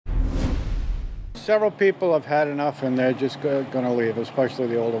Several people have had enough and they're just going to leave, especially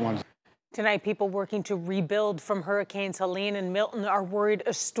the older ones. Tonight, people working to rebuild from Hurricanes Helene and Milton are worried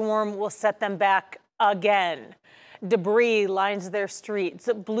a storm will set them back again. Debris lines their streets,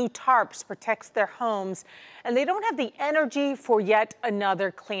 blue tarps protects their homes, and they don't have the energy for yet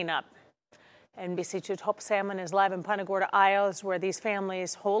another cleanup. NBC2's Hope Salmon is live in Punta Gorda, Isles, where these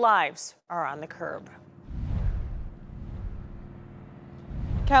families' whole lives are on the curb.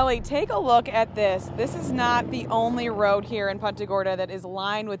 Kelly, take a look at this. This is not the only road here in Punta Gorda that is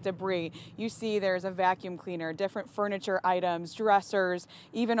lined with debris. You see there's a vacuum cleaner, different furniture items, dressers.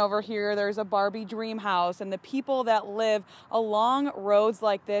 Even over here, there's a Barbie dream house. And the people that live along roads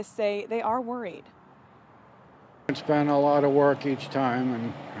like this say they are worried. It's been a lot of work each time,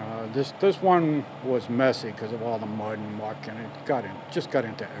 and this one was messy because of all the mud and muck, and it just got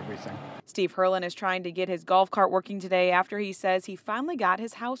into everything. Steve Herlin is trying to get his golf cart working today after he says he finally got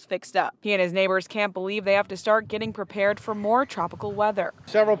his house fixed up. He and his neighbors can't believe they have to start getting prepared for more tropical weather.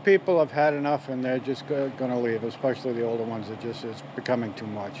 Several people have had enough and they're just going to leave, especially the older ones. It's becoming too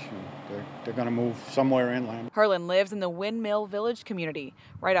much. They're going to move somewhere inland. Herlin lives in the Windmill Village community.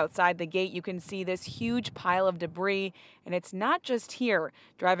 Right outside the gate, you can see this huge pile of debris. And it's not just here.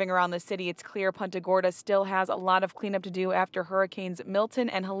 Driving around the city, it's clear Punta Gorda still has a lot of cleanup to do after Hurricanes Milton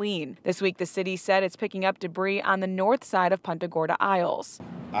and Helene. This week, the city said it's picking up debris on the north side of Punta Gorda Isles.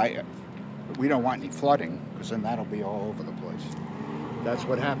 We don't want any flooding, because then that'll be all over the place. That's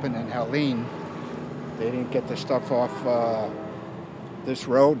what happened in Helene. They didn't get the stuff off this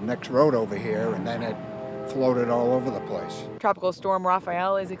road, next road over here, and then it floated all over the place. Tropical Storm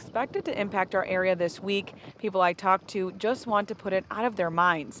Rafael is expected to impact our area this week. People I talked to just want to put it out of their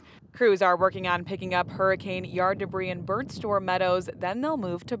minds. Crews are working on picking up hurricane yard debris in Burnt Store Meadows, then they'll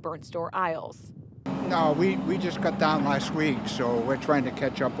move to Burnt Store Isles. No, we just got down last week, so we're trying to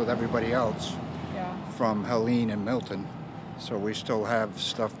catch up with everybody else from Helene and Milton. So we still have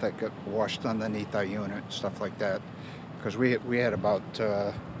stuff that got washed underneath our unit, stuff like that. Because we had about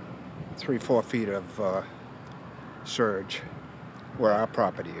 3-4 feet of surge where our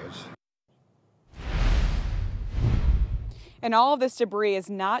property is. And all of this debris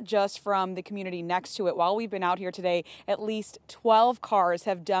is not just from the community next to it. While we've been out here today, at least 12 cars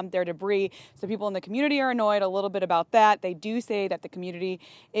have dumped their debris. So people in the community are annoyed a little bit about that. They do say that the community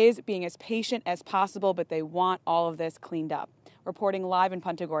is being as patient as possible, but they want all of this cleaned up. Reporting live in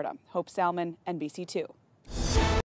Punta Gorda, Hope Salmon, NBC2.